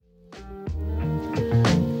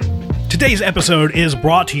Today's episode is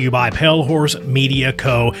brought to you by Pale Horse Media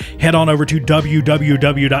Co. Head on over to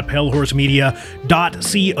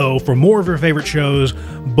www.palehorsemedia.co for more of your favorite shows,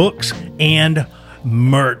 books, and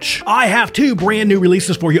merch. I have two brand new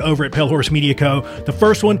releases for you over at Pale Horse Media Co. The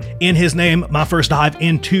first one, In His Name, my first dive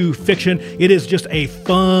into fiction. It is just a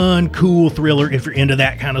fun, cool thriller if you're into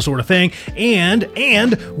that kind of sort of thing.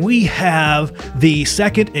 And we have the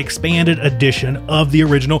second expanded edition of the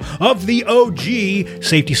original, of the OG,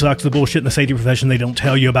 Safety Sucks, the bullshit in the safety profession they don't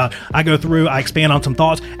tell you about. I go through, I expand on some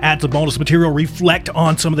thoughts, add some bonus material, reflect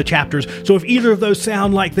on some of the chapters. So if either of those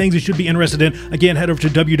sound like things you should be interested in, again, head over to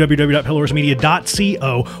www.palehorsemedia.co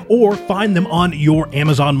or find them on your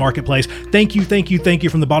Amazon marketplace. Thank you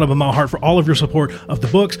from the bottom of my heart for all of your support of the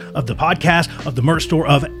books, of the podcast, of the merch store,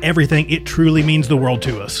 of everything. It truly means the world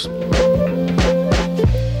to us.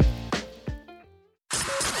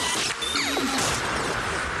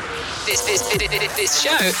 This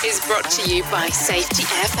show is brought to you by Safety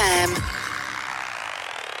FM.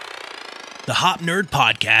 The Hop Nerd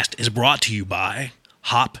Podcast is brought to you by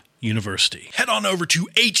Hop University. Head on over to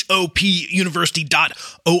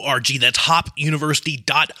hopuniversity.org. That's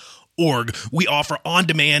hopuniversity.org. We offer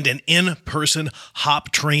on-demand and in-person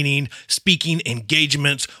hop training, speaking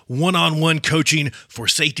engagements, one-on-one coaching for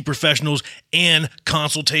safety professionals, and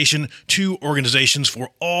consultation to organizations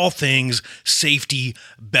for all things safety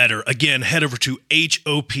better. Again, head over to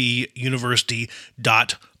hopuniversity.org.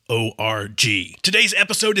 Today's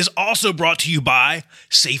episode is also brought to you by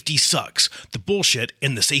Safety Sucks, the bullshit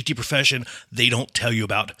in the safety profession they don't tell you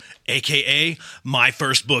about, aka my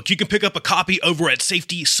first book. You can pick up a copy over at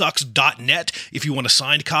safetysucks.net if you want a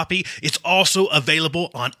signed copy. It's also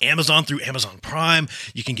available on Amazon through Amazon Prime.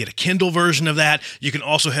 You can get a Kindle version of that. You can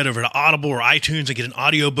also head over to Audible or iTunes and get an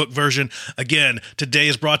audiobook version. Again, today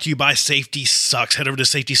is brought to you by Safety Sucks. Head over to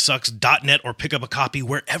safetysucks.net or pick up a copy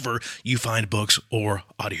wherever you find books or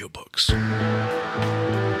audiobooks.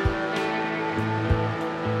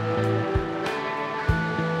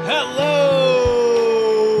 Hello!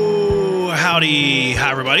 Howdy.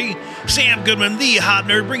 Hi, everybody. Sam Goodman, the Hop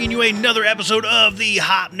Nerd, bringing you another episode of the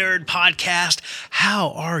Hop Nerd Podcast.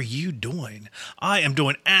 How are you doing? I am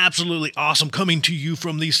doing absolutely awesome, coming to you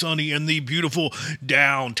from the sunny and the beautiful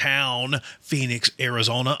downtown Phoenix,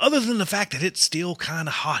 Arizona, other than the fact that it's still kind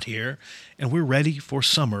of hot here, and we're ready for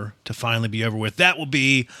summer to finally be over with. That will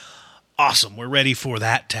be awesome. We're ready for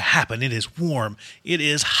that to happen. It is warm. It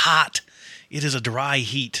is hot. It is a dry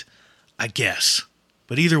heat, I guess.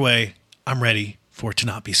 But either way, I'm ready for it to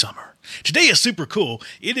not be summer. Today is super cool.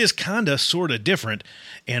 It is kind of sort of different.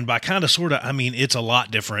 And by kind of sort of, I mean it's a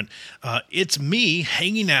lot different. It's me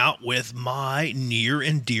hanging out with my near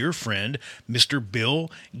and dear friend, Mr.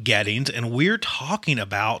 Bill Geddings. And we're talking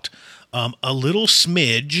about a little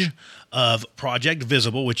smidge of Project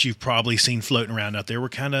Visible, which you've probably seen floating around out there. We're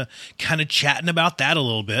kind of chatting about that a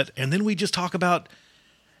little bit. And then we just talk about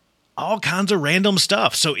all kinds of random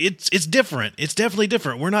stuff. So it's different. It's definitely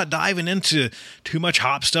different. We're not diving into too much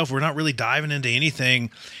hop stuff. We're not really diving into anything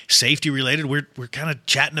safety related. We're kind of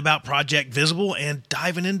chatting about Project Visible and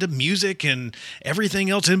diving into music and everything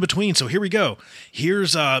else in between. So here we go.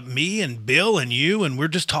 Here's me and Bill and you, and we're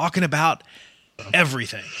just talking about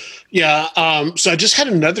everything. Yeah. So I just had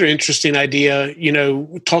another interesting idea,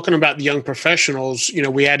 talking about the young professionals,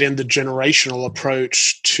 we add in the generational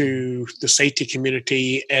approach to the safety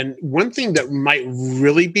community. And one thing that might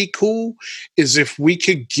really be cool is if we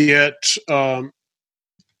could get the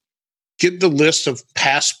list of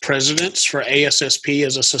past presidents for ASSP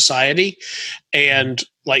as a society and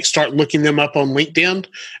start looking them up on LinkedIn,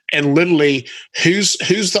 and literally who's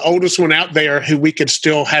the oldest one out there who we could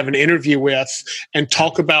still have an interview with and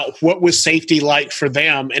talk about what was safety like for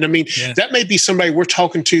them. And I mean, that may be somebody we're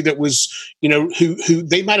talking to that was, who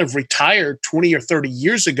they might have retired 20 or 30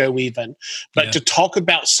 years ago even, but to talk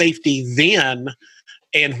about safety then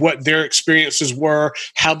and what their experiences were,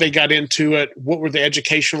 how they got into it, what were the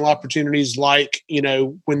educational opportunities like,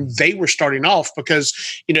 when they were starting off. Because,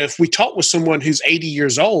 if we talk with someone who's 80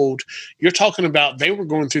 years old, you're talking about they were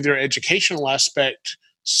going through their educational aspect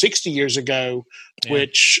 60 years ago,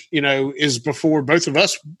 which, is before both of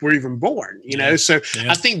us were even born, So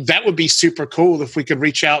I think that would be super cool if we could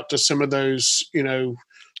reach out to some of those,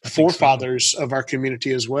 forefathers of our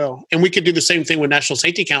community as well. And we could do the same thing with National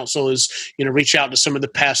Safety Council is, reach out to some of the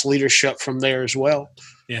past leadership from there as well.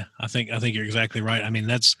 Yeah, I think you're exactly right. I mean,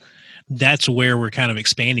 that's where we're kind of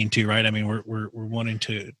expanding to, right? I mean, we're wanting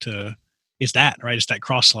to it's that, right? It's that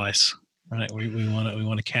cross slice. Right. We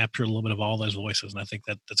want to capture a little bit of all those voices. And I think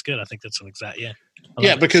that's good. I think that's an exact, yeah.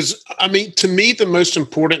 Yeah, because I mean, to me, the most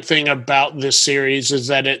important thing about this series is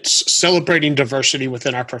that it's celebrating diversity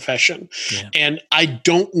within our profession. Yeah. And I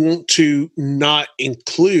don't want to not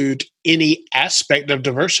include any aspect of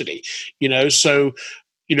diversity, so,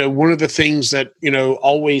 one of the things that,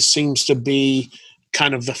 always seems to be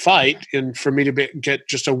kind of the fight, and for me to get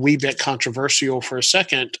just a wee bit controversial for a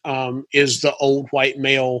second, is the old white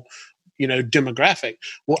male demographic.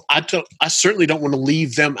 Well, I certainly don't want to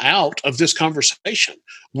leave them out of this conversation.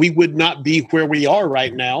 We would not be where we are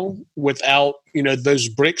right now without, those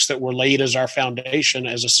bricks that were laid as our foundation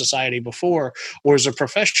as a society before, or as a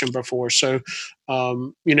profession before. So,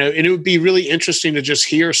 and it would be really interesting to just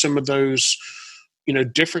hear some of those,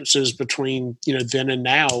 differences between, then and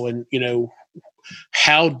now, and,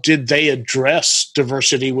 how did they address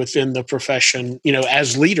diversity within the profession,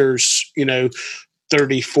 as leaders,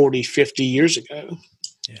 30, 40, 50 years ago.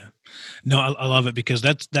 Yeah. No, I love it because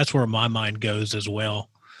that's where my mind goes as well.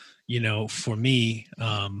 For me,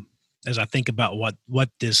 as I think about what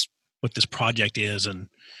this project is and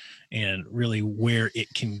really where it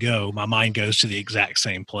can go, my mind goes to the exact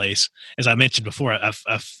same place. As I mentioned before,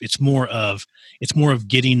 it's more of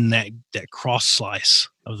getting that cross slice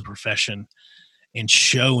of the profession and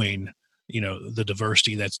showing, the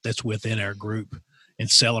diversity that's within our group, and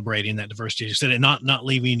celebrating that diversity, you said, and not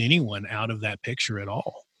leaving anyone out of that picture at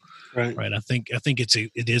all. Right. I think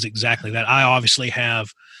it is exactly that. I obviously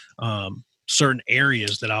have certain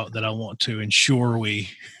areas that I want to ensure we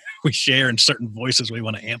share, and certain voices we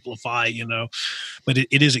want to amplify. But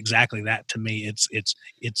it is exactly that to me.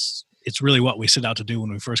 It's really what we set out to do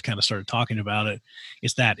when we first kind of started talking about it.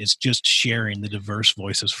 It's just sharing the diverse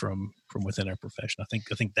voices from within our profession. I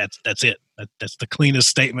think that's it. That's the cleanest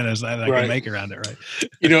statement as I can make around it.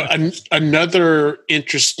 Right. Another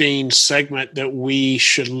interesting segment that we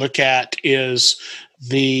should look at is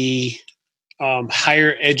the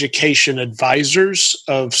higher education advisors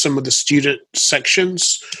of some of the student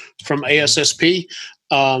sections from ASSP.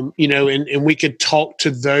 And we could talk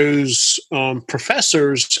to those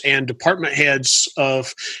professors and department heads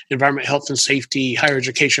of environment, health, and safety higher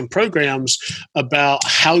education programs about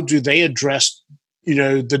how do they address,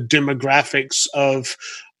 the demographics of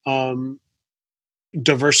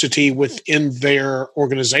diversity within their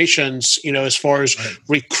organizations, as far as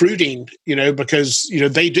recruiting, because,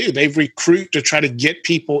 they recruit to try to get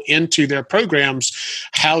people into their programs.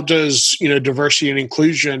 How does, diversity and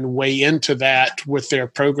inclusion weigh into that with their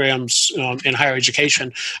programs in higher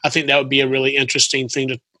education? I think that would be a really interesting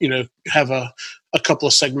thing to, have a couple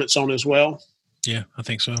of segments on as well. Yeah, I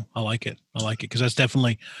think so. I like it because that's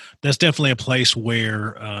definitely a place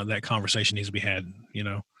where that conversation needs to be had,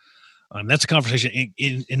 that's a conversation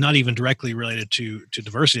in not even directly related to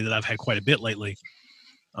diversity that I've had quite a bit lately.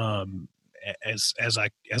 As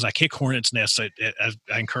I kick hornets' nests, I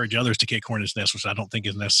encourage others to kick hornets' nests, which I don't think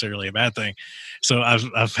is necessarily a bad thing. So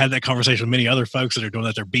I've had that conversation with many other folks that are doing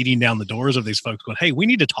that. They're beating down the doors of these folks, going, "Hey, we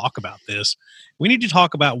need to talk about this. We need to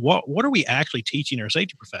talk about what are we actually teaching our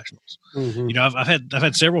safety professionals." Mm-hmm. I've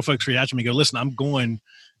had several folks reach out to me, go, "Listen, I'm going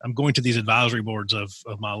to these advisory boards of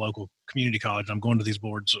my local community college. I'm going to these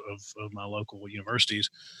boards of my local universities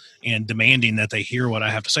and demanding that they hear what I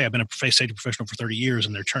have to say. I've been a safety professional for 30 years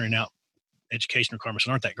and they're churning out education requirements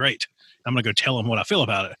that aren't that great. I'm going to go tell them what I feel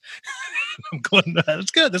about it." I'm going,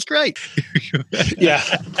 "That's good. That's great." Yeah.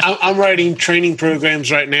 I'm writing training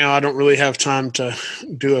programs right now. I don't really have time to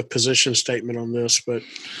do a position statement on this, but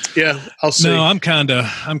yeah, I'll see. No, I'm kind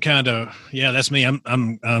of, yeah, that's me.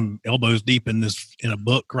 I'm elbows deep in a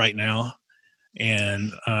book right now,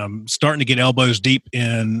 and starting to get elbows deep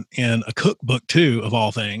in a cookbook too, of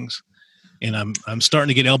all things. And I'm starting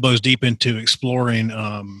to get elbows deep into exploring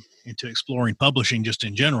publishing just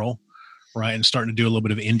in general, right? And starting to do a little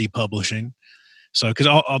bit of indie publishing. So, because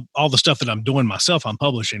all the stuff that I'm doing myself, I'm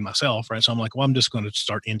publishing myself, right? So I'm like, well, I'm just going to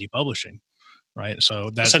start indie publishing, right? So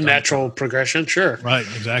that's a natural progression, sure. Right,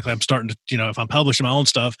 exactly. I'm starting to, if I'm publishing my own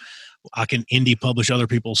stuff, I can indie publish other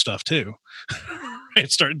people's stuff too.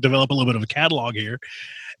 Right? Start to develop a little bit of a catalog here.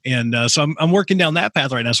 And so I'm working down that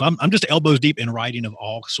path right now. So I'm just elbows deep in writing of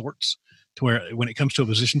all sorts, to where when it comes to a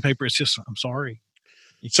position paper, it's just, I'm sorry.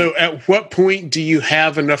 So at what point do you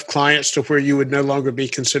have enough clients to where you would no longer be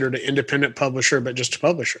considered an independent publisher, but just a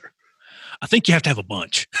publisher? I think you have to have a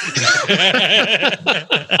bunch. I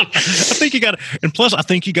think you got to, and plus I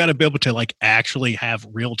think you got to be able to actually have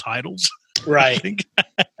real titles. Right.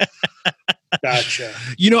 Gotcha.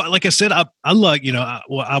 Like I said, I luck,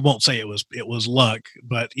 I won't say it was luck,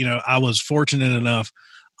 but I was fortunate enough.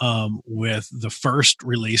 with the first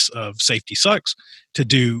release of Safety Sucks to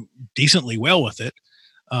do decently well with it,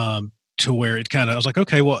 to where it kind of, I was like,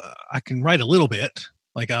 okay, well, I can write a little bit.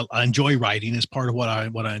 Like I enjoy writing is part of what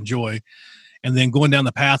I enjoy. And then going down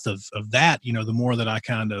the path of that, the more that I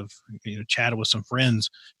kind of, chatted with some friends,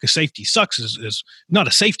 because Safety Sucks is not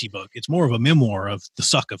a safety book. It's more of a memoir of the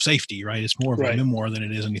suck of safety, right? It's more of a memoir than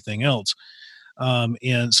it is anything else.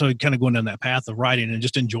 And so kind of going down that path of writing and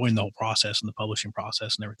just enjoying the whole process and the publishing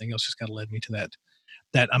process and everything else just kind of led me to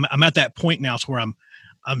that I'm at that point now to where I'm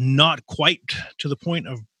not quite to the point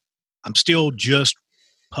of, I'm still just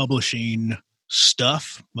publishing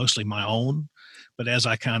stuff, mostly my own. But as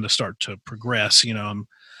I kind of start to progress, I'm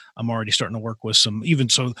already starting to work with some, even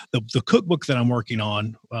so the cookbook that I'm working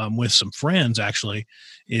on with some friends actually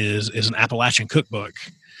is an Appalachian cookbook.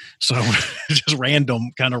 So just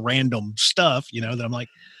random stuff, that I'm like,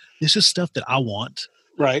 this is stuff that I want.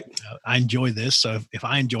 Right. I enjoy this. So if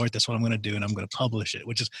I enjoy it, that's what I'm going to do. And I'm going to publish it,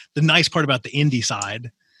 which is the nice part about the indie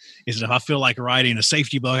side. Is that if I feel like writing a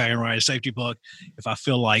safety book, I can write a safety book. If I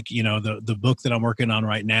feel like, the book that I'm working on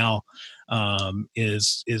right now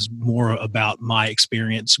is more about my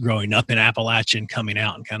experience growing up in Appalachian, coming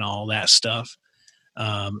out and kind of all that stuff.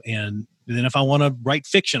 And then if I want to write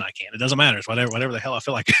fiction, I can. It doesn't matter. It's whatever the hell I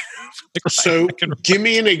feel like. So give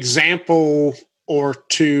me an example or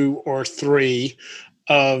two or three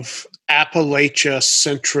of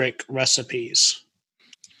Appalachia-centric recipes.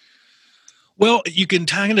 Well, you can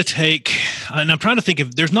kind of take, and I'm trying to think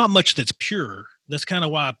if there's not much that's pure. That's kind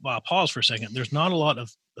of why I pause for a second. There's not a lot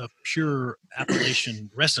of pure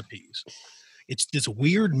Appalachian recipes. It's this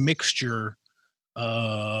weird mixture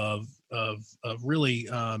of really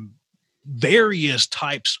various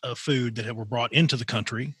types of food that were brought into the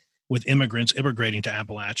country with immigrants immigrating to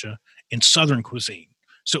Appalachia in Southern cuisine.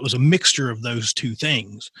 So it was a mixture of those two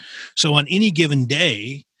things. So on any given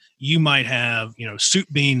day, you might have, soup,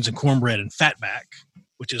 beans, and cornbread and fatback,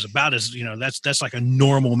 which is about as, that's like a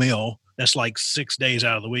normal meal. That's like 6 days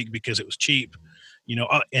out of the week because it was cheap,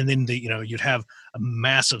 and then you'd have a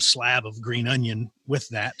massive slab of green onion with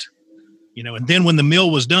that, and then when the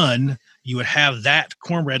meal was done, you would have that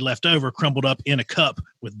cornbread left over crumbled up in a cup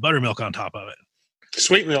with buttermilk on top of it.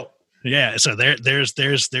 Sweet milk. Yeah. So there's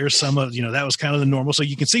some of, that was kind of the normal. So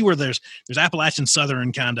you can see where there's Appalachian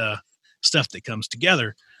Southern kind of stuff that comes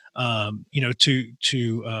together.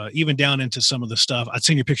 To even down into some of the stuff. I'd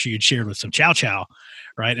seen your picture you'd shared with some chow chow,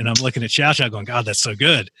 right? And I'm looking at chow chow going, God, that's so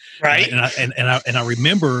good. Right. And I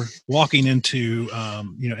remember walking into,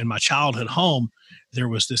 in my childhood home, there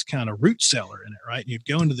was this kind of root cellar in it, right? And you'd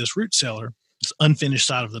go into this root cellar, this unfinished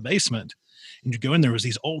side of the basement, and you'd go in, there was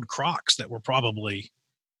these old crocks that were probably,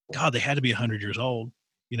 God, they had to be 100 years old,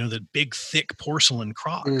 the big, thick porcelain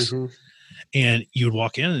crocks. Mm-hmm. And you would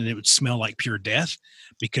walk in and it would smell like pure death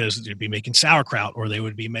because they'd be making sauerkraut, or they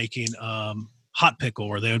would be making hot pickle,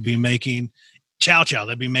 or they would be making chow chow.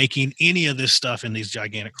 They'd be making any of this stuff in these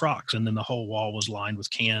gigantic crocks. And then the whole wall was lined with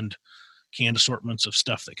canned assortments of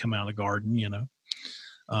stuff that come out of the garden,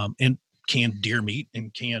 and canned deer meat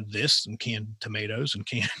and canned this and canned tomatoes and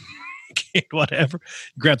canned whatever.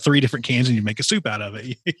 You grab 3 different cans and you make a soup out of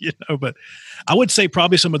it, but I would say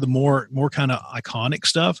probably some of the more kind of iconic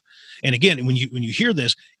stuff. And again, when you hear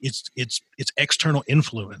this, it's external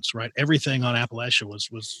influence, right? Everything on Appalachia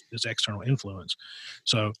is external influence.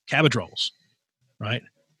 So cabbage rolls, right?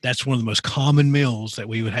 That's one of the most common meals that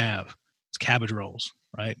we would have. It's cabbage rolls,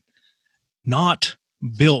 right? Not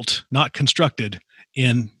built, not constructed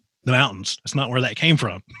in the mountains. That's not where that came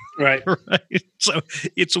from. Right. Right. So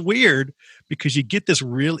it's weird because you get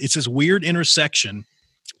it's this weird intersection,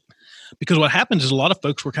 because what happens is a lot of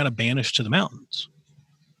folks were kind of banished to the mountains,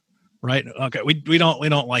 right? Okay. We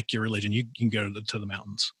don't like your religion. You can go to the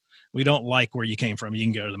mountains. We don't like where you came from. You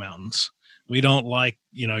can go to the mountains. We don't like,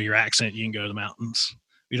 your accent. You can go to the mountains.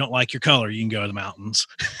 We don't like your color. You can go to the mountains.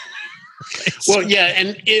 Right? Well, yeah.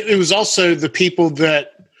 And it was also the people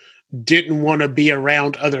that didn't want to be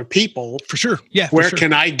around other people. For sure. Yeah. Where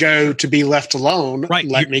can I go to be left alone? Right.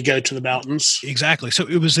 Let me go to the mountains. Exactly. So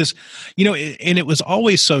it was this, and it was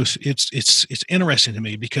always so, it's interesting to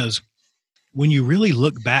me because when you really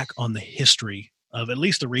look back on the history of at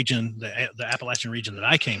least the region, the Appalachian region that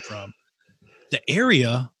I came from, the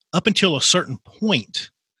area up until a certain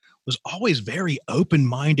point was always very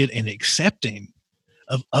open-minded and accepting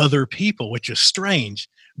of other people, which is strange.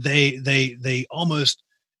 They almost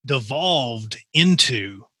devolved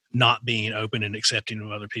into not being open and accepting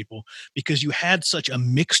of other people because you had such a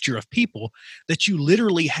mixture of people that you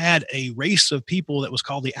literally had a race of people that was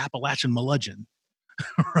called the Appalachian Meludgeon,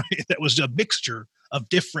 right? That was a mixture of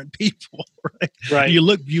different people, right? Right. You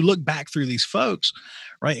look back through these folks,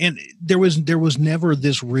 right? And there was never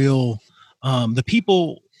this real, the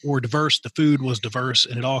people were diverse, the food was diverse,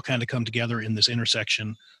 and it all kind of come together in this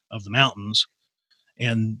intersection of the mountains.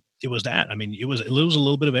 And it was that. I mean, it was a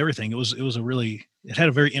little bit of everything. It had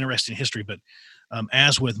a very interesting history, but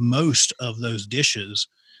as with most of those dishes,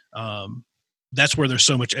 that's where there's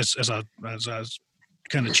so much, as I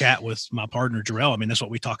kind of chat with my partner, Jarrell. I mean, that's what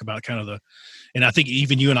we talk about, kind of and I think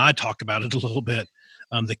even you and I talked about it a little bit,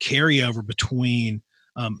 the carryover between,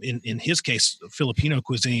 in his case, Filipino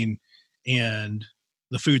cuisine and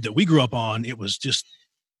the food that we grew up on. It's just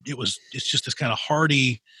this kind of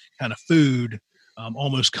hearty kind of food,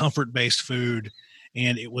 almost comfort-based food.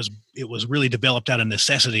 And it was really developed out of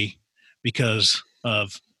necessity because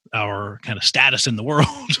of our kind of status in the world.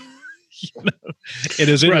 It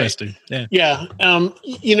is interesting. Right. Yeah. And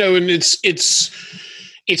it's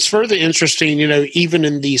further interesting, even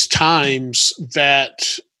in these times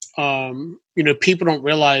that, people don't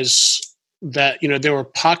realize that, there were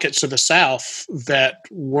pockets of the South that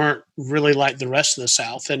weren't really like the rest of the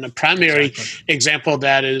South. And the primary example of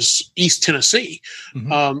that is East Tennessee.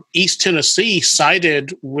 Mm-hmm. East Tennessee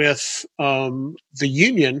sided with the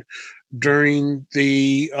Union during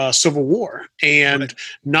the Civil War. And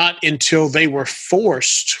not until they were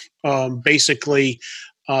forced, basically,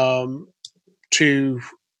 to,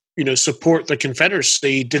 support the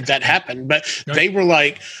Confederacy did that happen. But they were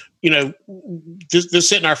like, this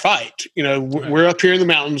isn't our fight. We're up here in the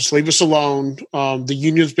mountains. Leave us alone. The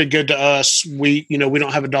Union's been good to us. We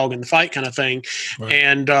don't have a dog in the fight, kind of thing. Right.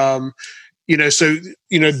 And so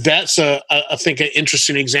that's I think an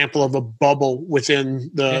interesting example of a bubble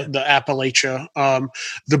within the Appalachia.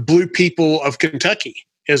 The Blue people of Kentucky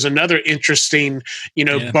is another interesting,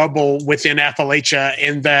 bubble within Appalachia,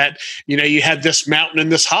 in that, you had this mountain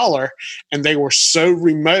and this holler, and they were so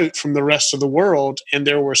remote from the rest of the world. And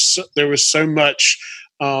there was so much,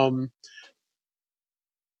 I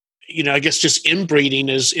guess just inbreeding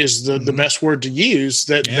is the best word to use,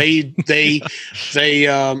 that they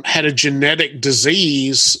had a genetic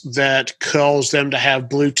disease that caused them to have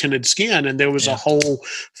blue tinted skin. And there was a whole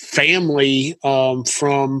family,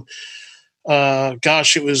 from,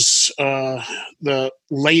 it was the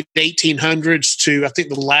late 1800s to, I think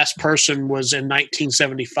the last person was in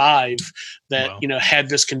 1975 that, had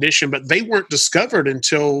this condition, but they weren't discovered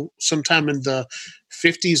until sometime in the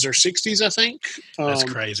 50s or 60s, I think. That's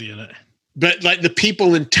crazy, isn't it? But like the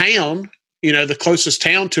people in town, the closest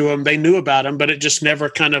town to them, they knew about them, but it just never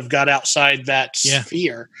kind of got outside that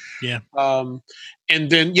sphere. Yeah. And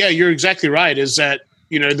then, you're exactly right, is that,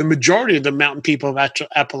 the majority of the mountain people of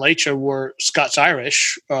Appalachia were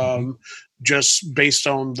Scots-Irish, just based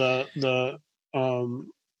on the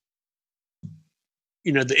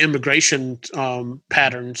immigration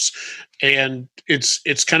patterns. And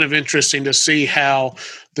it's kind of interesting to see how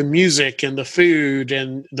the music and the food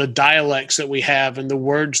and the dialects that we have and the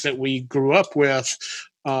words that we grew up with,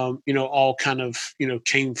 all kind of,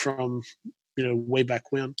 came from, way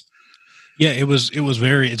back when. Yeah, it's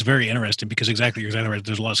very interesting because you're exactly right.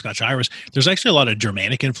 There's a lot of Scotch-Irish. There's actually a lot of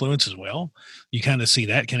Germanic influence as well. You kind of see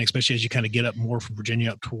that, especially as you kind of get up more from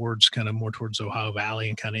Virginia up towards more towards Ohio Valley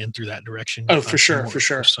and kind of in through that direction. Oh, for sure.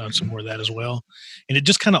 Some more of that as well. And it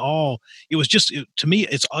just kind of to me,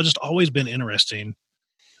 it's just always been interesting.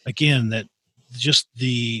 Again, that just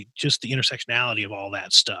the intersectionality of all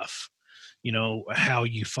that stuff. How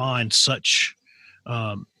you find such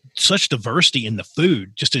diversity in the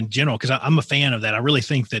food just in general, because I'm a fan of that. I really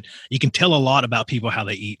think that you can tell a lot about people how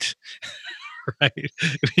they eat. Right?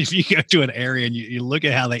 If you go to an area and you look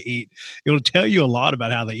at how they eat, it'll tell you a lot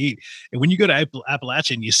about how they eat. And when you go to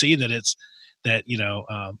Appalachia and you see that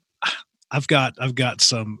I've got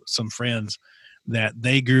some friends that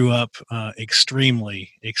they grew up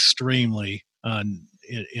extremely in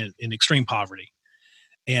extreme poverty,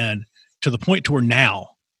 and to the point to where now,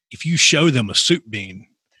 if you show them a soup bean,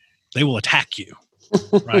 they will attack you,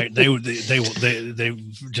 right? they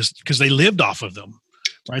just because they lived off of them,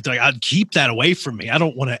 right? They're like, I'd keep that away from me. I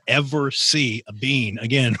don't want to ever see a bean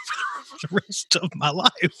again for the rest of my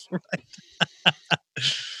life, right?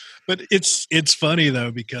 But it's funny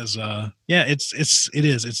though, because it's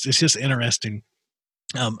just interesting.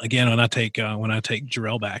 Again, when I take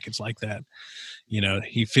Jarrell back, it's like that.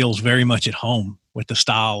 He feels very much at home with the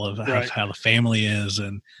style of how the family is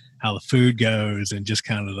and how the food goes and just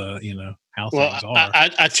kind of the, how things are.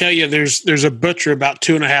 I tell you, there's a butcher about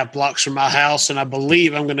 2.5 blocks from my house, and I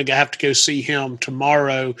believe I'm going to have to go see him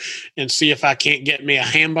tomorrow and see if I can't get me a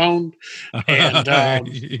ham bone. And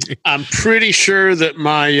I'm pretty sure that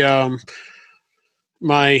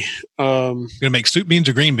My Gonna make soup beans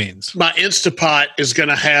or green beans? my Instapot is going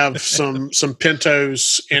to have some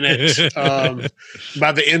pintos in it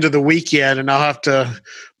by the end of the weekend, and I'll have to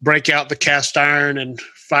break out the cast iron and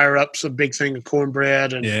fire up some big thing of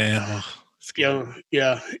cornbread. And you've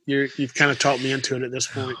kind of talked me into it at this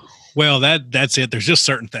point. Well, that's it. There's just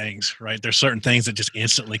certain things, right? There's certain things that just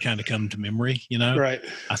instantly kind of come to memory, Right.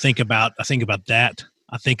 I think about that.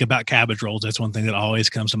 I think about cabbage rolls. That's one thing that always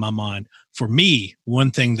comes to my mind. For me,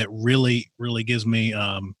 one thing that really, really gives me,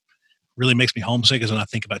 really makes me homesick is when I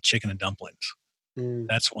think about chicken and dumplings.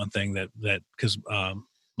 That's one thing that because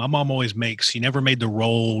my mom always she never made the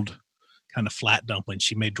rolled kind of flat dumplings.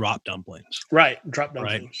 She made drop dumplings. Right. Drop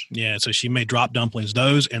dumplings. Right. Yeah. So she made drop dumplings,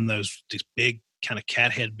 those and these big kind of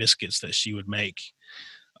cat head biscuits that she would make.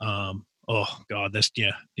 Oh God, that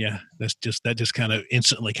just kind of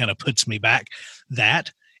instantly kind of puts me back.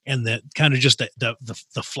 That and the kind of just the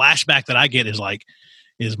flashback that I get is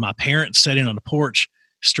my parents sitting on the porch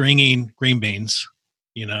stringing green beans,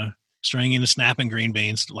 stringing and snapping green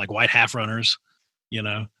beans like white half runners,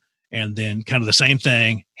 and then kind of the same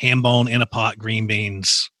thing, ham bone in a pot, green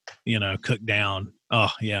beans, cooked down.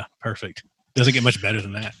 Oh yeah, perfect. Doesn't get much better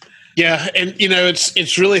than that. Yeah, and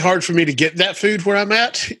it's really hard for me to get that food where I'm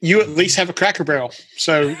at. You at least have a Cracker Barrel,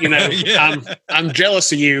 so yeah. I'm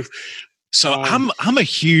jealous of you. So I'm a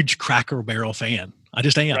huge Cracker Barrel fan. I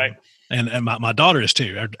just am, right. And my daughter is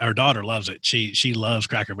too. Our daughter loves it. She loves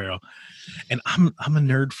Cracker Barrel, and I'm a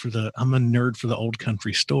nerd for the Old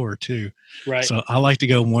Country store too. Right. So I like to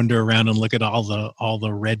go wander around and look at all the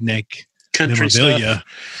redneck country memorabilia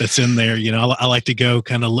stuff that's in there. I like to go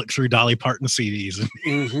kind of look through Dolly Parton CDs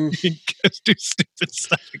and do stupid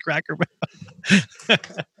stuff at Cracker Barrel.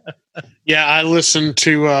 Yeah, I listened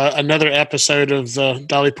to another episode of the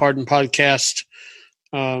Dolly Parton podcast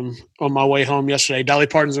on my way home yesterday. Dolly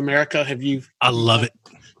Parton's America. Have you? I love it.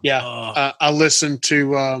 Yeah, I listened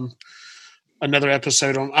to another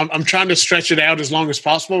episode on. I'm trying to stretch it out as long as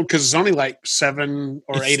possible because it's only like 7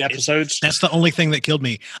 or 8 episodes. That's the only thing that killed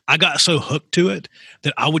me. I got so hooked to it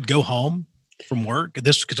that I would go home from work.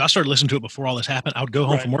 Because I started listening to it before all this happened. I would go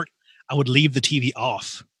home from work. I would leave the TV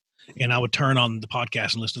off, and I would turn on the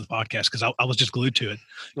podcast and listen to the podcast because I was just glued to it.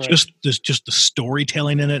 Right. Just the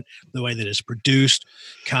storytelling in it, the way that it's produced,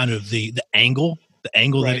 kind of the angle right.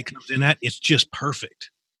 that it comes in at. It's just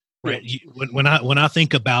perfect. Right. When I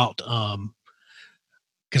think about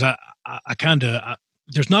because I kind of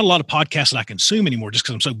there's not a lot of podcasts that I consume anymore just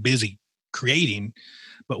because I'm so busy creating.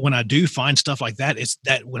 But when I do find stuff like that, it's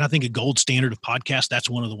that when I think a gold standard of podcast, that's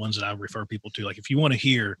one of the ones that I refer people to. Like if you want to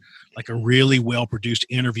hear like a really well produced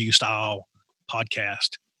interview style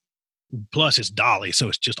podcast, plus it's Dolly, so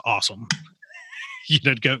it's just awesome.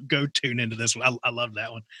 Go tune into this one. I love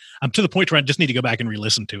that one. I'm to the point where I just need to go back and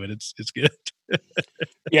re-listen to it. It's good.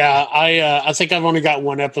 Yeah, I think I've only got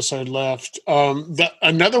one episode left.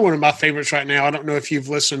 Another one of my favorites right now. I don't know if you've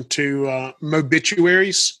listened to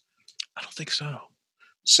Mobituaries. I don't think so.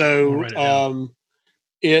 So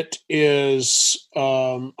it is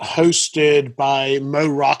hosted by Mo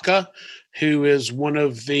Rocca, who is one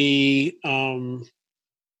of the what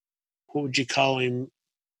would you call him?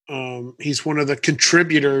 He's one of the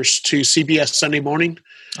contributors to CBS Sunday Morning.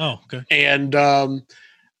 Oh, okay. And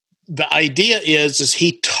the idea is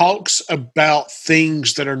he talks about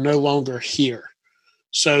things that are no longer here.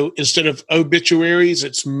 So instead of obituaries,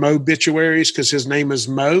 it's Mobituaries because his name is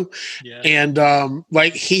Mo. Yeah. And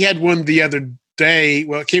like he had one the other day.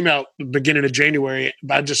 Well, it came out the beginning of January,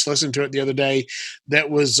 but I just listened to it the other day. That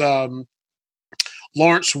was Lawrence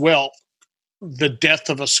Welk, the death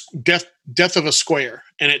of a square,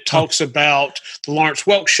 and it talks about the Lawrence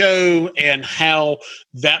Welk show and how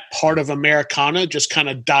that part of Americana just kind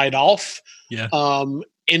of died off. Yeah.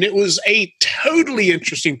 And it was a totally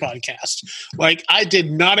interesting podcast. Like I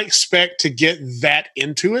did not expect to get that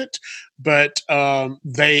into it, but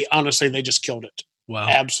they just killed it. Wow.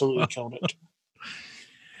 Absolutely killed it.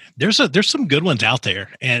 There's some good ones out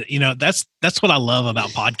there. And that's what I love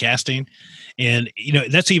about podcasting. And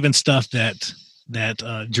that's even stuff that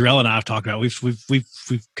Jarrell and I have talked about. We've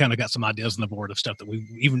kind of got some ideas on the board of stuff that me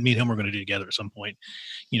and him are going to do together at some point,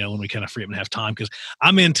 when we kind of free up and have time. Because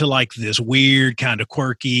I'm into like this weird kind of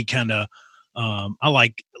quirky kind of. I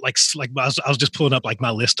like I was just pulling up like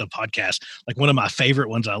my list of podcasts. Like one of my favorite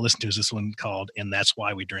ones I listen to is this one called "And That's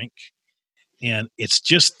Why We Drink." And it's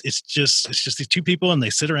just these two people, and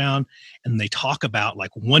they sit around and they talk about,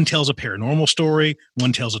 like, one tells a paranormal story,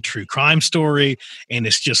 one tells a true crime story, and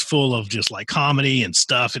it's just full of just like comedy and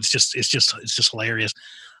stuff. It's just hilarious.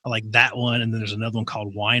 I like that one. And then there's another one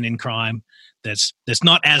called Wine and Crime. That's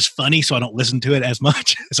not as funny, so I don't listen to it as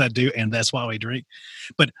much as I do, and That's Why We Drink.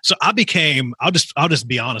 But so I'll just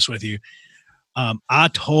be honest with you. I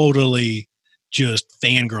totally just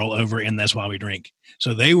fangirl over and That's Why We Drink.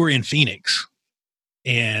 So they were in Phoenix.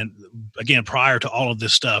 And again, prior to all of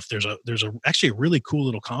this stuff, there's actually a really cool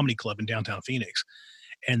little comedy club in downtown Phoenix.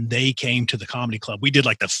 And they came to the comedy club. We did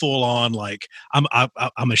like the full on, like,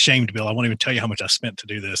 I'm ashamed, Bill. I won't even tell you how much I spent to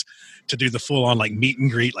do this, to do the full on like meet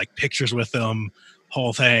and greet, like pictures with them,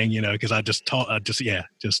 whole thing, because they're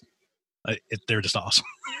just awesome.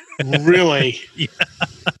 Really? Yeah.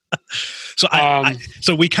 So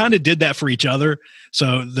so we kind of did that for each other.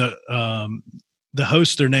 So the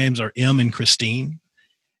hosts, their names are Em and Christine.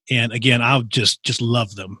 And again, I just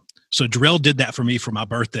love them. So Drell did that for me for my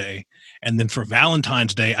birthday. And then for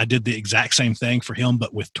Valentine's Day, I did the exact same thing for him,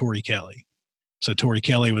 but with Tori Kelly. So Tori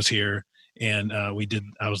Kelly was here, and I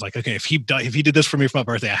was like, okay, if he did this for me for my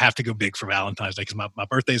birthday, I have to go big for Valentine's Day, because my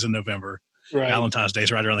birthday's in November. Right. Valentine's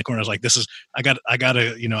Day's right around the corner. I was like, I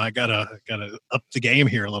gotta up the game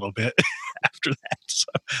here a little bit after that. So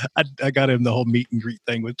I got him the whole meet and greet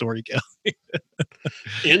thing with Tori Kelly.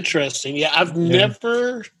 Interesting. Yeah, I've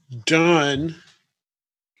never done.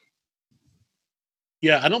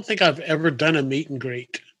 Yeah, I don't think I've ever done a meet and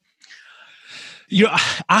greet.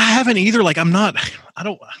 I haven't either. Like, I'm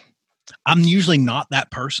usually not that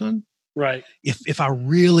person. Right. If I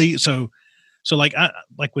really, so like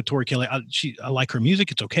with Tori Kelly, I like her music.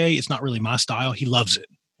 It's okay. It's not really my style. He loves it.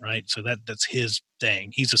 Right. So that's his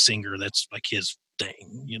thing. He's a singer. That's like his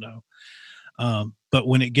thing, but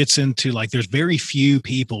when it gets into like, there's very few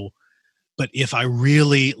people, but if I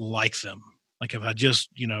really like them, like if I just,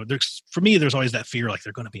 for me, there's always that fear, like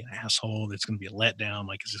they're going to be an asshole. It's going to be a letdown.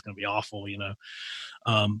 Like it's just going to be awful,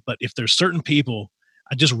 but if there's certain people,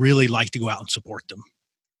 I just really like to go out and support them.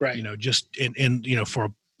 Right. Just, and for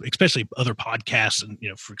especially other podcasts and,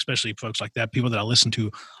 for especially folks like that, people that I listen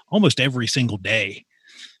to almost every single day,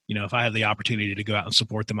 if I have the opportunity to go out and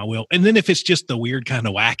support them, I will. And then if it's just the weird kind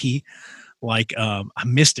of wacky, like I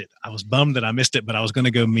missed it. I was bummed that I missed it, but I was going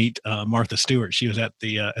to go meet Martha Stewart. She was at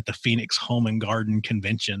the Phoenix Home and Garden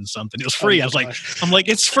Convention. Something. It was free. I was like,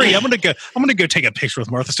 it's free. I'm gonna go take a picture with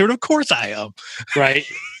Martha Stewart. Of course I am. Right.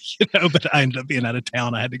 But I ended up being out of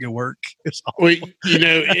town. I had to go work. Well,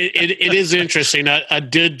 it is interesting. I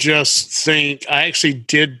did just think I actually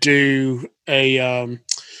did do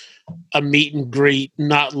a meet and greet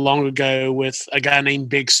not long ago with a guy named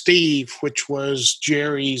Big Steve, which was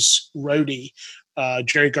Jerry's roadie,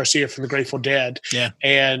 Jerry Garcia from the Grateful Dead. Yeah.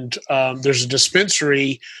 And there's a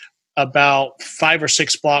dispensary about 5 or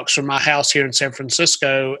 6 blocks from my house here in San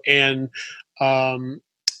Francisco. And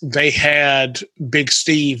they had Big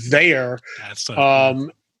Steve there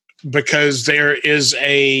because there is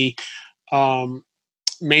a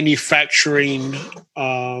manufacturing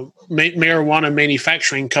marijuana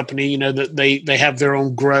manufacturing company, that they have their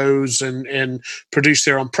own grows and produce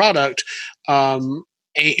their own product,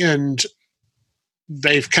 and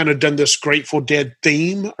they've kind of done this Grateful Dead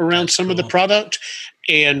theme around some of the product,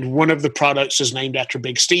 and one of the products is named after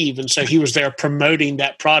Big Steve, and so he was there promoting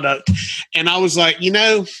that product, and I was like,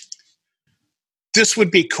 this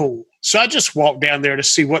would be cool. So I just walked down there to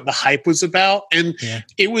see what the hype was about. And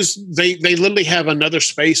it was, they literally have another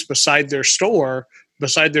space beside their store,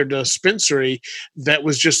 beside their dispensary, that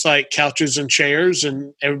was just like couches and chairs,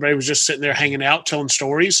 and everybody was just sitting there hanging out, telling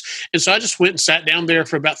stories. And so I just went and sat down there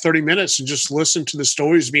for about 30 minutes and just listened to the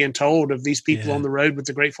stories being told of these people on the road with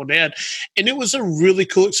the Grateful Dead. And it was a really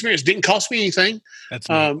cool experience. Didn't cost me anything. That's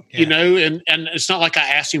and it's not like I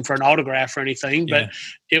asked him for an autograph or anything, but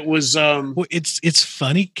it was, well, it's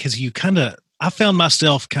funny because I found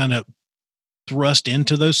myself kind of thrust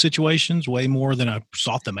into those situations way more than I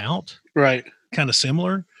sought them out. Right. Kind of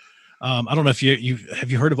similar. I don't know if you have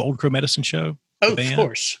heard of Old Crow Medicine Show? Oh, of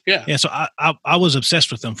course. Yeah. Yeah. So I was obsessed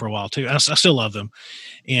with them for a while too. And I still love them.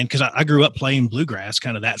 And cause I grew up playing bluegrass,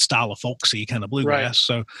 kind of that style of folksy kind of bluegrass.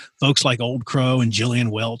 Right. So folks like Old Crow and Jillian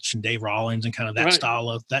Welch and Dave Rollins and kind of that style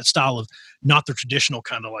of not the traditional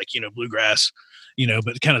kind of like, bluegrass,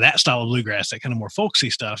 but kind of that style of bluegrass, that kind of more folksy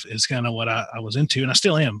stuff is kind of what I was into. And I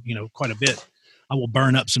still am, quite a bit. I will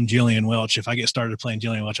burn up some Jillian Welch. If I get started playing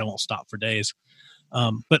Jillian Welch, I won't stop for days.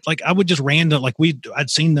 But like I would just I'd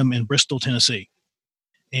seen them in Bristol, Tennessee,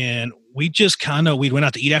 and we went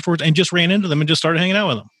out to eat afterwards and just ran into them and just started hanging out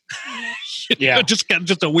with them.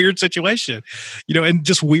 Just a weird situation, and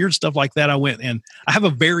just weird stuff like that. I went, and I have a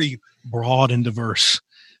very broad and diverse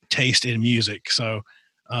taste in music. So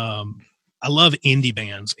I love indie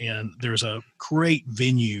bands, and there's a great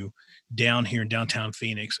venue down here in downtown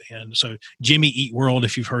Phoenix. And so Jimmy Eat World,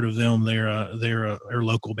 if you've heard of them, they're a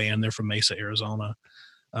local band. They're from Mesa, Arizona.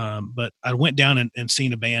 But I went down and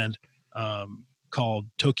seen a band called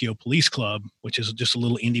Tokyo Police Club, which is just a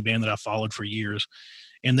little indie band that I followed for years.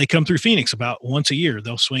 And they come through Phoenix about once a year.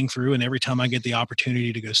 They'll swing through, and every time I get the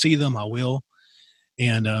opportunity to go see them, I will.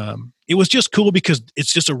 And it was just cool because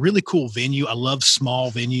it's just a really cool venue. I love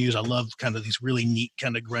small venues. I love kind of these really neat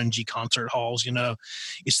kind of grungy concert halls.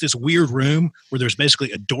 It's this weird room where there's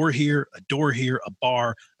basically a door here, a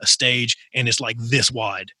bar, a stage, and it's like this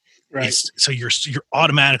wide. Right. So you're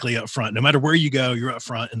automatically up front. No matter where you go, you're up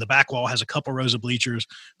front. And the back wall has a couple rows of bleachers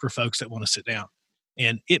for folks that want to sit down.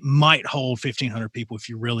 And it might hold 1,500 people if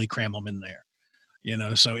you really cram them in there.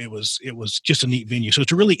 So it was just a neat venue. So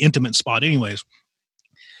it's a really intimate spot anyways.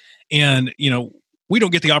 And, we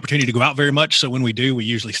don't get the opportunity to go out very much. So when we do, we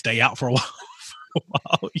usually stay out for a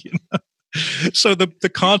while. So the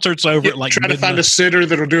concert's over at like try midnight. To find a sitter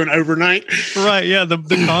that'll do an overnight. Right. Yeah.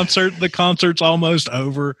 The concert's almost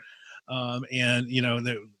over. And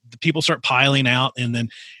the people start piling out. And then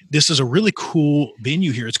this is a really cool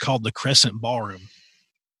venue here. It's called the Crescent Ballroom.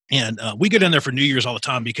 And we go down there for New Year's all the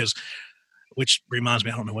time which reminds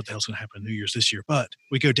me, I don't know what the hell's going to happen on New Year's this year, but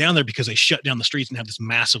we go down there because they shut down the streets and have this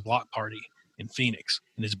massive block party in Phoenix,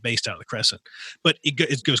 and it's based out of the Crescent. But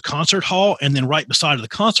it goes concert hall, and then right beside of the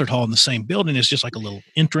concert hall in the same building is just like a little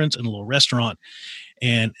entrance and a little restaurant.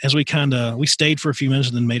 And as we stayed for a few minutes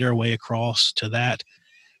and then made our way across to that,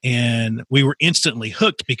 and we were instantly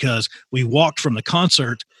hooked because we walked from the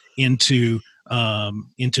concert into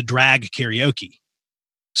drag karaoke.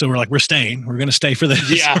 So we're like, we're going to stay for this.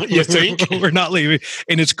 Yeah, you think? We're not leaving.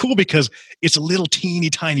 And it's cool because it's a little teeny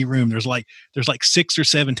tiny room. There's like 6 or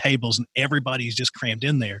 7 tables and everybody's just crammed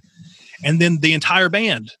in there. And then the entire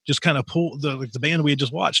band just kind of pull the band we had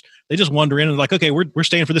just watched. They just wander in and like, okay, we're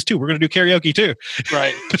staying for this too. We're going to do karaoke too.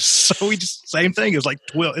 Right. So we just, same thing. It was like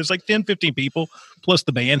 12, it was like 10, 15 people plus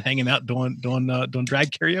the band hanging out doing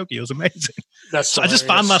drag karaoke. It was amazing. So I just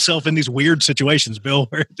find myself in these weird situations, Bill,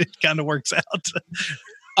 where it kind of works out.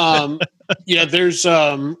 There's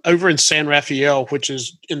over in San Rafael, which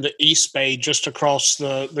is in the East Bay, just across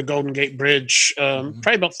the Golden Gate Bridge,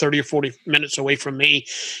 probably about 30 or 40 minutes away from me.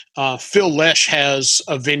 Phil Lesh has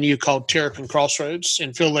a venue called Terrapin Crossroads,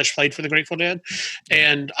 and Phil Lesh played for the Grateful Dead.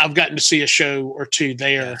 And I've gotten to see a show or two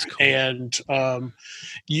there. Cool. And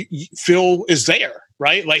Phil is there.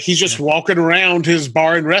 Right? Like he's just walking around his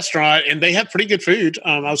bar and restaurant, and they have pretty good food.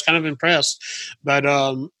 I was kind of impressed, but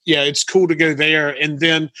it's cool to go there. And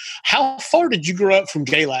then how far did you grow up from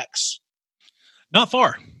Galax? Not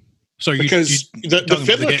far. So because the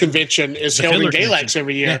Fiddler Convention is held in Galax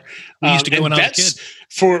every year. Yeah. We used to go when I was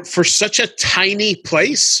a kid. For such a tiny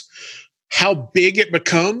place, how big it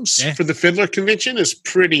becomes for the Fiddler Convention is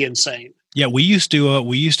pretty insane. Yeah, we used to go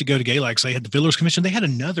to Galax. They had the Fiddlers Convention. They had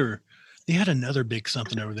another big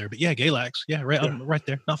something over there, but Galax. Yeah, right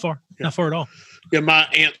there. Not far at all. Yeah, my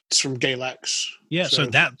aunt's from Galax. Yeah, so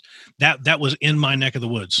that was in my neck of the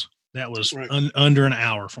woods. That was under an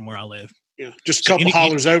hour from where I live. Yeah, just a couple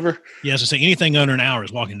hollers over. Yeah, so anything under an hour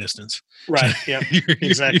is walking distance. Right. Yeah.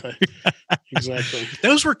 Exactly. Exactly.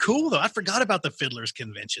 Those were cool though. I forgot about the Fiddlers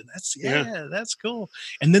Convention. That's cool.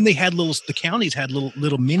 And then they had the counties had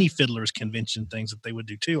little mini Fiddlers Convention things that they would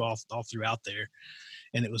do too, all throughout there.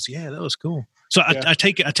 And it was, that was cool. So I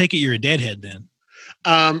take it you're a Deadhead then.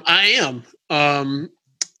 I am.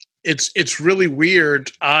 It's really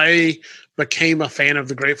weird. I became a fan of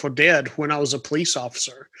the Grateful Dead when I was a police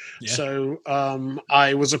officer. Yeah. So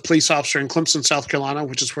I was a police officer in Clemson, South Carolina,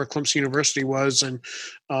 which is where Clemson University was, and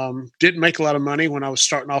didn't make a lot of money when I was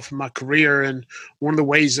starting off in my career. And one of the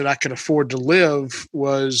ways that I could afford to live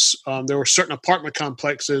was there were certain apartment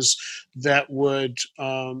complexes that would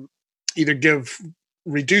either give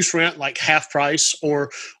reduced rent, like half price, or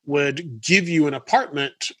would give you an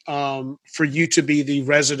apartment for you to be the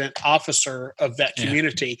resident officer of that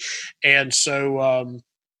community. And so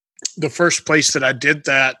the first place that I did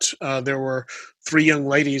that, there were 3 young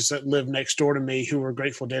ladies that lived next door to me who were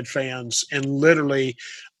Grateful Dead fans. And literally,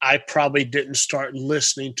 I probably didn't start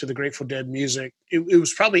listening to the Grateful Dead music. It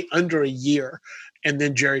was probably under a year. And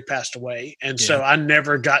then Jerry passed away. And so I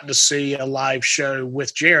never got to see a live show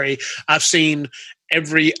with Jerry. I've seen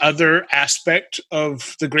every other aspect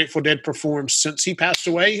of the Grateful Dead perform since he passed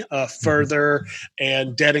away, Further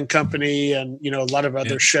and Dead and Company and, a lot of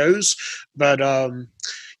other shows. But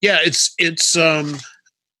it's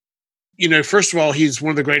first of all, he's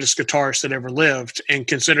one of the greatest guitarists that ever lived. And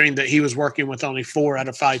considering that he was working with only 4 out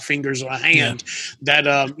of 5 fingers on a hand,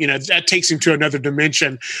 that takes him to another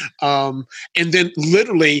dimension. And then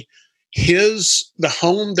literally the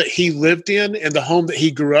home that he lived in and the home that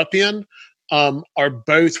he grew up in are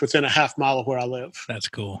both within a half mile of where I live. That's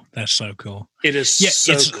cool. That's so cool. It is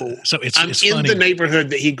cool. So I'm it's in funny. the neighborhood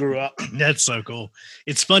that he grew up. That's so cool.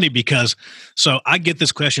 It's funny because I get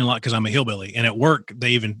this question a lot because I'm a hillbilly, and at work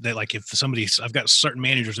they like if I've got certain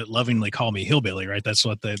managers that lovingly call me hillbilly, right? That's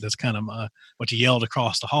kind of what you yelled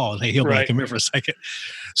across the hall. Hey, hillbilly, Right. come here for a second.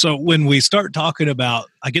 So when we start talking about,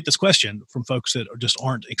 I get this question from folks that just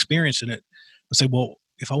aren't experiencing it. I say, well,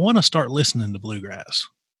 if I want to start listening to bluegrass,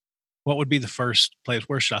 what would be the first place?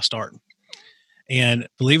 Where should I start? And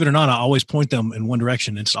believe it or not, I always point them in one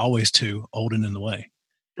direction. It's always to Old and in the Way.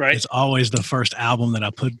 Right. It's always the first album that I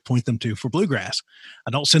point them to for bluegrass. I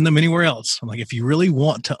don't send them anywhere else. I'm like, if you really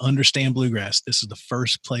want to understand bluegrass, this is the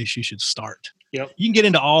first place you should start. Yep. You can get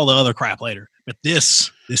into all the other crap later, but this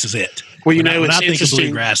is it. Well, when it's I think of interesting.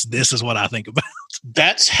 bluegrass, this is what I think about.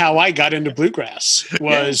 That's how I got into bluegrass.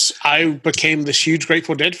 I became this huge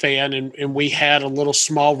Grateful Dead fan, and we had a little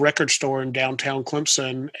small record store in downtown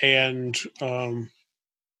Clemson, and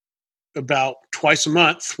about twice a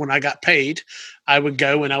month when I got paid, I would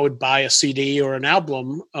go and I would buy a CD or an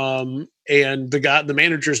album. And the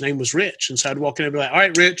manager's name was Rich. And so I'd walk in and be like, all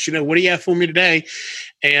right, Rich, what do you have for me today?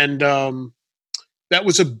 And that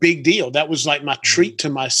was a big deal. That was like my treat to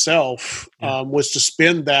myself, was to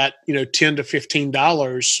spend that, $10 to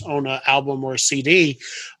 $15 on an album or a CD,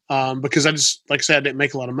 because I just, like I said, I didn't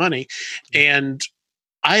make a lot of money. And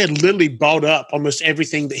I had literally bought up almost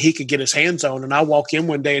everything that he could get his hands on. And I walk in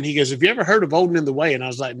one day and he goes, have you ever heard of Old and in the Way? And I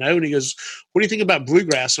was like, no. And he goes, what do you think about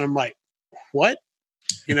bluegrass? And I'm like, what?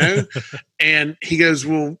 And he goes,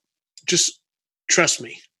 well, just trust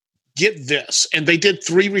me, get this. And they did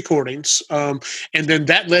 3 recordings. And then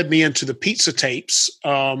that led me into the pizza tapes.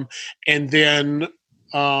 And then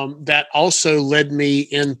that also led me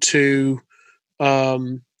into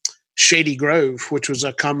Shady Grove, which was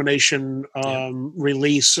a combination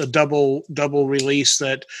release, a double release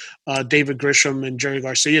that David Grisham and Jerry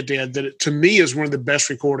Garcia did, that to me is one of the best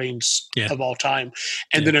recordings of all time.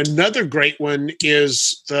 And then another great one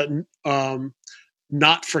is the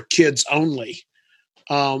Not for Kids Only,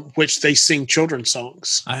 which they sing children's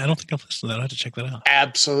songs. I don't think I've listened to that. I have to check that out.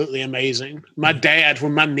 Absolutely amazing. My dad,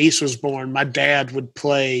 when my niece was born, my dad would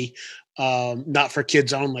play Not for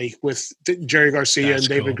Kids Only with Jerry Garcia and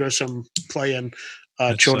David Grisham playing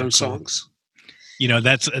children's songs.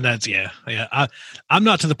 That's I'm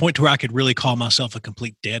not to the point to where I could really call myself a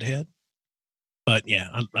complete deadhead, but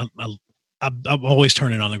I'm always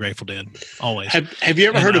turning on the Grateful Dead. Always. Have you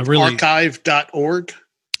ever heard of archive.org?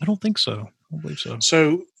 I don't think so. I don't believe so.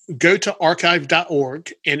 So go to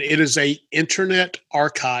archive.org, and it is a internet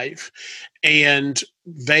archive, and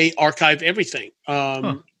they archive everything.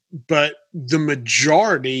 But the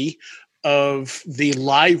majority of the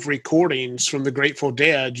live recordings from the Grateful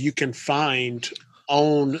Dead you can find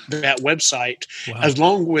on that website,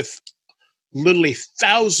 along with literally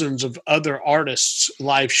thousands of other artists'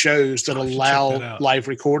 live shows that allow live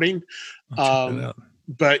recording.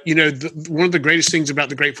 But, one of the greatest things about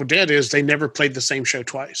the Grateful Dead is they never played the same show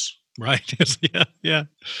twice. Right. Yeah.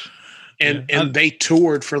 And they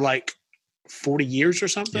toured for like 40 years or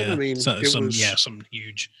something. Yeah. I mean, some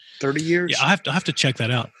huge 30 years. Yeah, I have to check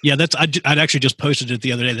that out. Yeah, I'd actually just posted it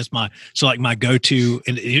the other day. That's my go-to,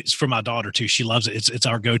 and it's for my daughter too. She loves it. It's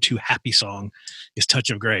our go-to happy song is Touch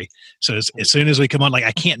of Grey. So as soon as we come on, like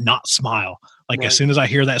I can't not smile. Like as soon as I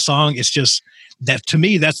hear that song, it's just that to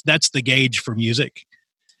me, that's the gauge for music.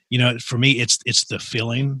 For me, it's the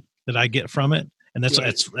feeling that I get from it. And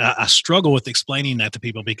I struggle with explaining that to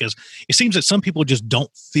people because it seems that some people just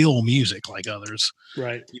don't feel music like others.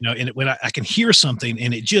 Right. And when I can hear something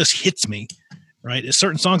and it just hits me, right?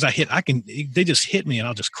 Certain songs they just hit me and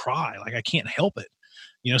I'll just cry. Like I can't help it.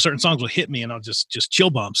 Certain songs will hit me and I'll just chill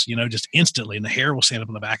bumps, just instantly. And the hair will stand up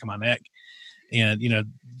on the back of my neck. And,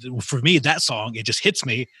 for me, that song, it just hits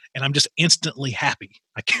me and I'm just instantly happy.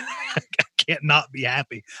 I can't not be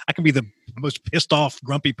happy. I can be the most pissed off,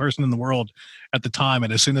 grumpy person in the world at the time.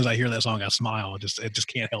 And as soon as I hear that song, I smile. I just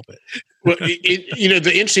can't help it. Well,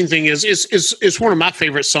 the interesting thing is it's one of my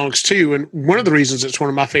favorite songs too. And one of the reasons it's one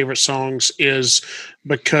of my favorite songs is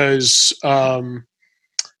because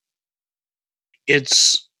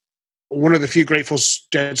it's one of the few Grateful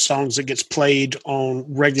Dead songs that gets played on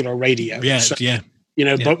regular radio.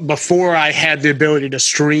 But before I had the ability to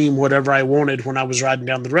stream whatever I wanted when I was riding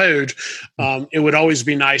down the road, it would always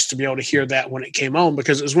be nice to be able to hear that when it came on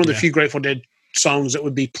because it was one of the few Grateful Dead songs that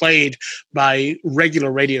would be played by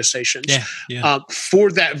regular radio stations. Yeah.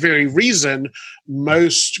 For that very reason,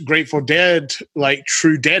 most Grateful Dead, like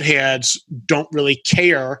true Deadheads, don't really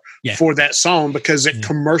care for that song because it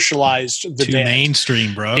commercialized the Too Dead.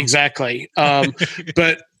 mainstream, bro. Exactly.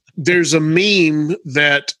 But there's a meme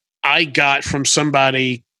that I got from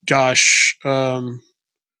somebody,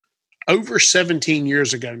 over 17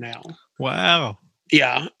 years ago now. Wow.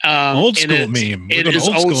 Yeah. Old school meme. It is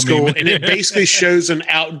old school. And it basically shows an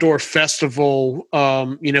outdoor festival,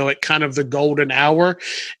 at kind of the golden hour.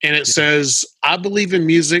 And it says, I believe in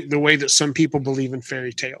music the way that some people believe in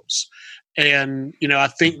fairy tales. And, I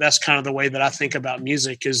think that's kind of the way that I think about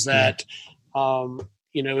music is that,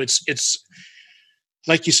 it's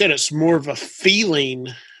like you said, it's more of a feeling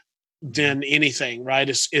than anything, right?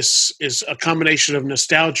 It's a combination of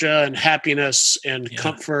nostalgia and happiness and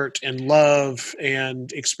comfort and love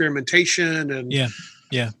and experimentation and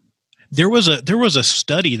There was a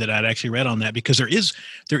study that I'd actually read on that because there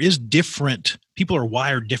is different people are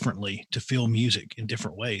wired differently to feel music in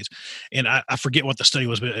different ways, and I forget what the study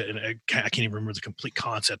was, but I can't even remember the complete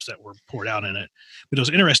concepts that were poured out in it. But it was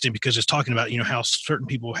interesting because it's talking about how certain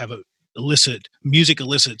people have music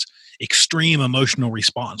elicits extreme emotional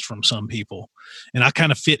response from some people, and I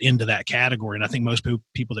kind of fit into that category. And I think most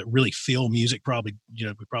people that really feel music probably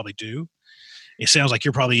do. It sounds like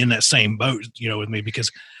you're probably in that same boat, with me,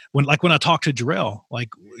 because when I talk to Jarrell, like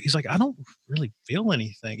he's like, I don't really feel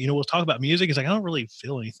anything. We'll talk about music. He's like, I don't really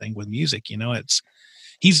feel anything with music. It's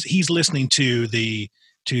he's listening to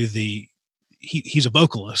he's a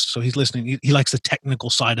vocalist, so he's listening. He likes the technical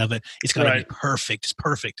side of it. It's got to be perfect. It's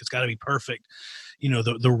perfect. It's got to be perfect.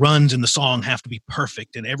 The runs in the song have to be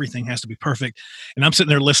perfect, and everything has to be perfect. And I'm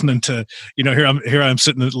sitting there listening to, here I'm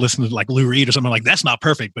sitting there listening to like Lou Reed or something. Like, that's not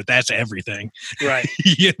perfect, but that's everything. Right.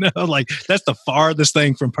 Like that's the farthest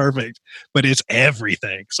thing from perfect, but it's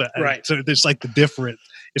everything. So, so there's like the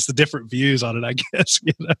different views on it, I guess.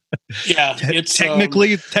 Yeah. It's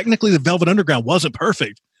technically the Velvet Underground wasn't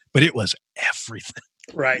perfect, but it was everything.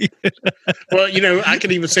 Right. Well, I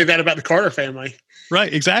could even say that about the Carter family.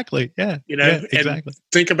 Right. Exactly. Yeah. Exactly.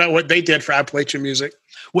 Think about what they did for Appalachian music.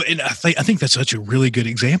 Well, and I think that's such a really good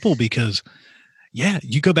example because,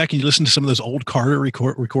 you go back and you listen to some of those old Carter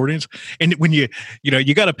recordings, and when you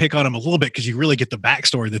got to pick on them a little bit because you really get the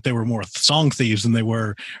backstory that they were more song thieves than they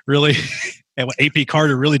were really. And A.P.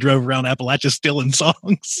 Carter really drove around Appalachia stealing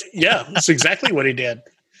songs. Yeah, that's exactly what he did.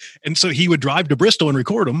 And so he would drive to Bristol and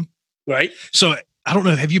record them. Right. So I don't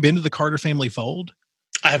know. Have you been to the Carter family fold?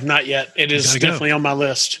 I have not yet. It is definitely on my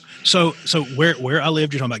list. So where I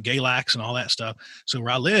lived, you're talking about Galax and all that stuff. So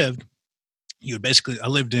where I lived, I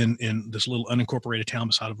lived in this little unincorporated town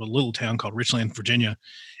beside of a little town called Richland, Virginia.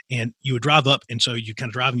 And you would drive up. And so you kind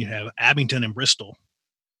of drive and you have Abington and Bristol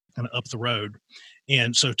kind of up the road.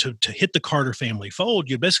 And so to hit the Carter family fold,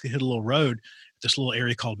 you basically hit a little road, this little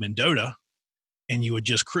area called Mendota. And you would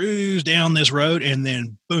just cruise down this road and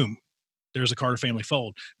then boom, there's a Carter family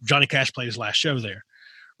fold. Johnny Cash played his last show there.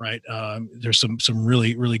 Right. There's some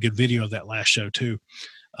really, really good video of that last show too.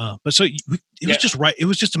 But so it was just right. It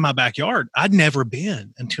was just in my backyard. I'd never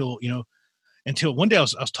been until one day I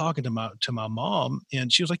was talking to my mom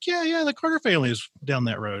and she was like, yeah, the Carter family is down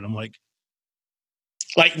that road. I'm like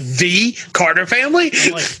the Carter family?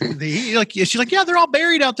 She's like, yeah, they're all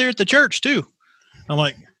buried out there at the church too. I'm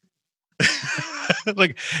like,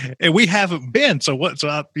 and we haven't been. So what? So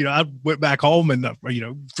I went back home and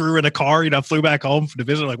threw in a car. I flew back home to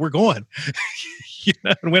visit. Like, we're going.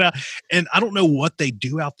 And went out. And I don't know what they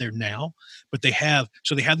do out there now, but they have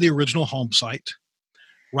the original home site.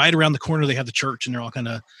 Right around the corner, they have the church, and they're all kind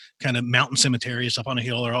of mountain cemeteries up on a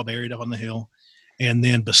hill. They're all buried up on the hill. And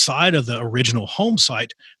then beside of the original home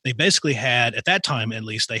site, they basically had, at that time at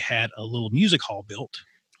least, they had a little music hall built.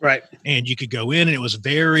 Right. And you could go in and it was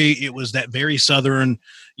that very Southern,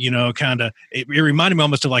 it reminded me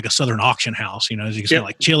almost of like a Southern auction house, as you can see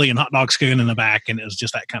like chili and hot dog spoon in the back. And it was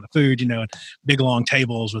just that kind of food, and big long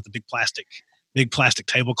tables with the big plastic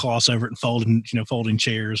tablecloths over it and folding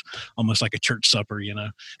chairs, almost like a church supper,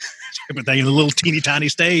 but they had a little teeny tiny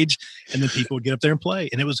stage and then people would get up there and play.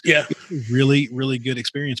 And it was a really, really good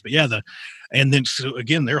experience. But and then so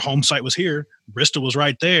again, their home site was here. Bristol was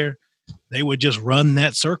right there. They would just run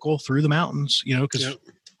that circle through the mountains, because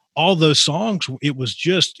all those songs, it was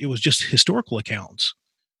just historical accounts.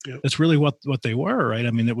 Yep. That's really what they were, right?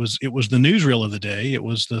 I mean, it was the newsreel of the day. It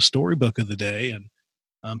was the storybook of the day.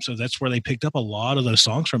 And so that's where they picked up a lot of those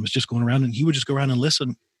songs from. It's just going around, and he would just go around and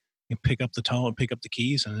listen and pick up the tone, pick up the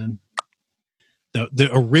keys. And then the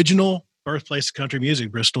original birthplace of country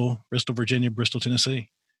music, Bristol, Virginia, Bristol, Tennessee.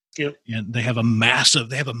 Yep. And they have a massive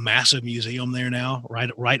museum there now,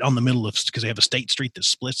 right on the middle of, because they have a state street that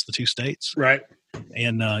splits the two states. Right.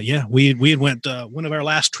 And we had went one of our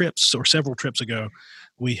last trips, or several trips ago.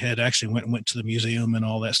 We had actually went to the museum and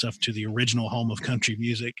all that stuff, to the original home of country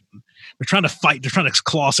music. They're trying to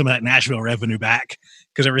claw some of that Nashville revenue back,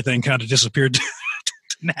 because everything kind of disappeared to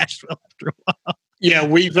Nashville after a while. Yeah,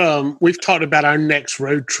 we've talked about our next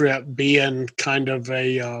road trip being kind of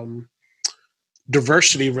a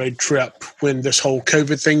diversity road trip when this whole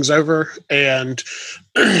COVID thing's over, and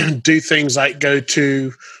do things like go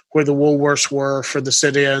to where the Woolworths were for the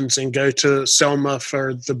sit-ins, and go to Selma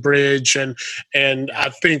for the bridge. And I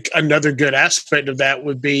think another good aspect of that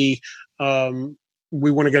would be,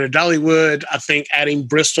 we want to go to Dollywood. I think adding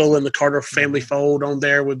Bristol and the Carter family fold on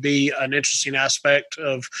there would be an interesting aspect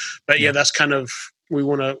of, but yeah, that's kind of, we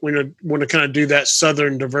want to kind of do that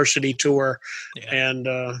Southern diversity tour. Yeah. And,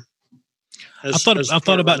 I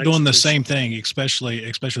thought about doing the same thing, especially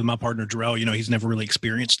with my partner Jarrell. He's never really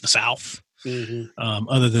experienced the South,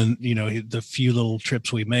 other than the few little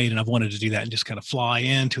trips we made, and I've wanted to do that and just kind of fly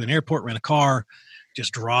into an airport, rent a car,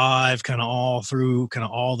 just drive kind of all through kind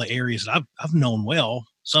of all the areas that I've known well,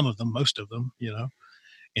 some of them, most of them,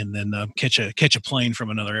 and then catch a plane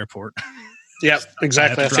from another airport. Yeah,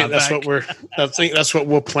 exactly. I think that's what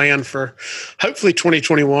we'll plan for, hopefully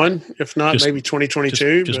 2021. If not, maybe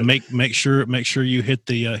 2022. Just make sure you hit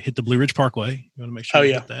the Blue Ridge Parkway. You want to make sure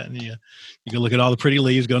you hit that, and you can look at all the pretty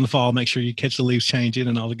leaves, go in the fall, make sure you catch the leaves changing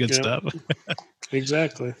and all the good stuff.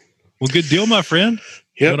 Exactly. Well, good deal, my friend.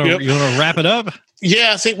 You want to wrap it up?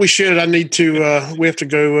 Yeah, I think we should. I need to. We have to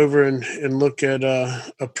go over and look at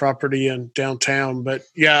a property in downtown. But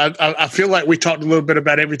yeah, I feel like we talked a little bit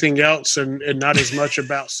about everything else and not as much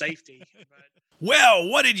about safety. Well,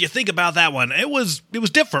 what did you think about that one? It was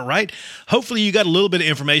different, right? Hopefully you got a little bit of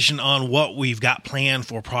information on what we've got planned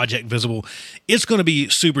for Project Visible. It's going to be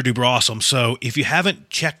super duper awesome. So if you haven't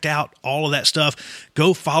checked out all of that stuff,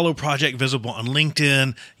 go follow Project Visible on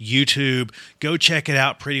LinkedIn, YouTube. Go check it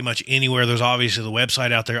out pretty much anywhere. There's obviously the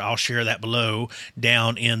website out there. I'll share that below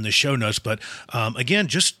down in the show notes. But again,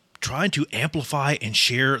 just trying to amplify and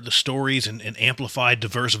share the stories and amplify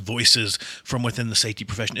diverse voices from within the safety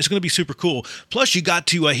profession. It's going to be super cool. Plus, you got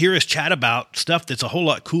to hear us chat about stuff that's a whole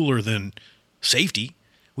lot cooler than safety.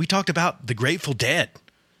 We talked about the Grateful Dead.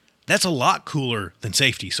 That's a lot cooler than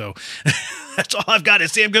safety. So that's all I've got.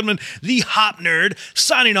 It's Sam Goodman, the Hop Nerd,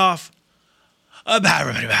 signing off.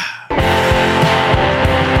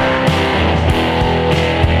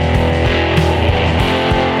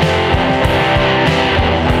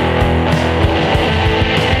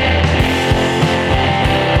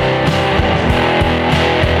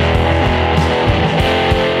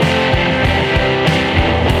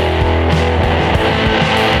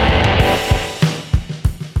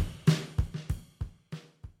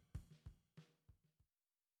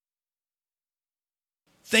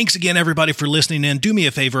 Thanks again, everybody, for listening in. Do me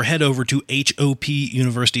a favor, head over to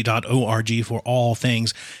hopuniversity.org for all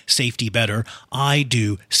things safety better. I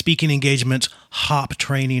do speaking engagements, hop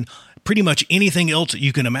training, pretty much anything else that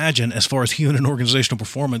you can imagine as far as human and organizational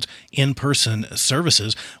performance, in-person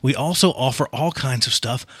services. We also offer all kinds of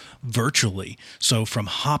stuff virtually. So from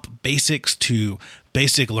hop basics to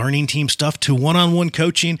basic learning team stuff to one-on-one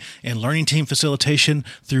coaching and learning team facilitation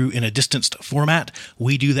in a distanced format.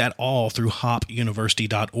 We do that all through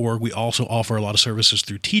hopuniversity.org. We also offer a lot of services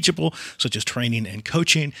through Teachable, such as training and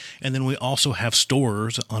coaching. And then we also have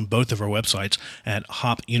stores on both of our websites at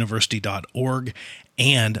hopuniversity.org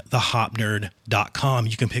and thehopnerd.com.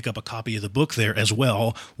 You can pick up a copy of the book there as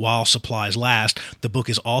well while supplies last. The book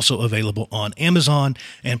is also available on Amazon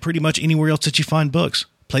and pretty much anywhere else that you find books.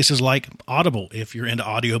 Places like Audible, if you're into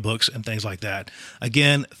audiobooks and things like that.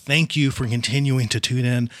 Again, thank you for continuing to tune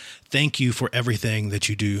in. Thank you for everything that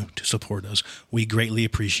you do to support us. We greatly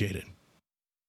appreciate it.